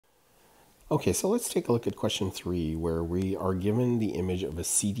Okay, so let's take a look at question 3, where we are given the image of a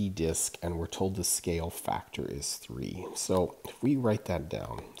CD disc and we're told the scale factor is 3. So if we write that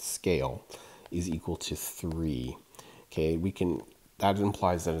down, scale is equal to 3. Okay, that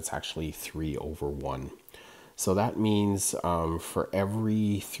implies that it's actually 3 over 1. So that means for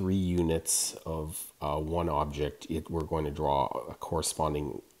every 3 units of one object, we're going to draw a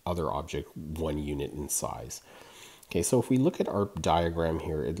corresponding other object 1 unit in size. Okay, so if we look at our diagram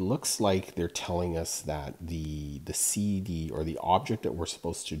here, it looks like they're telling us that the CD, or the object that we're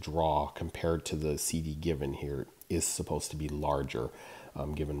supposed to draw compared to the CD given here, is supposed to be larger,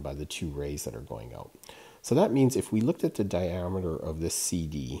 given by the 2 rays that are going out. So that means if we looked at the diameter of this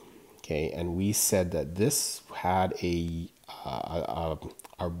CD, okay, and we said that this had a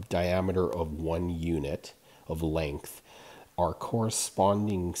diameter of 1 unit of length, our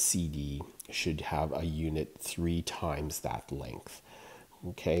corresponding CD should have a unit 3 times that length.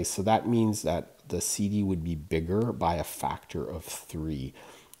 Okay, so that means that the CD would be bigger by a factor of 3.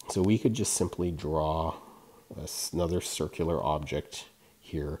 So we could just simply draw another circular object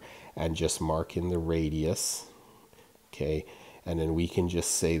here and just mark in the radius. Okay, and then we can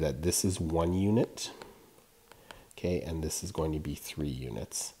just say that this is 1 unit. Okay, and this is going to be 3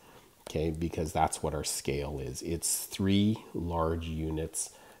 units. Okay, because that's what our scale is. It's 3 large units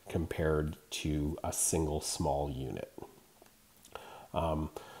compared to a single small unit.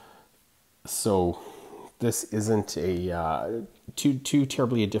 So this isn't a too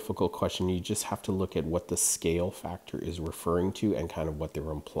terribly a difficult question. You just have to look at what the scale factor is referring to and kind of what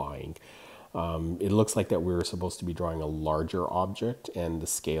they're implying. It looks like that we're supposed to be drawing a larger object, and the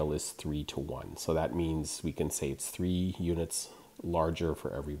scale is 3 to 1. So that means we can say it's 3 units larger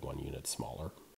for every 1 unit smaller.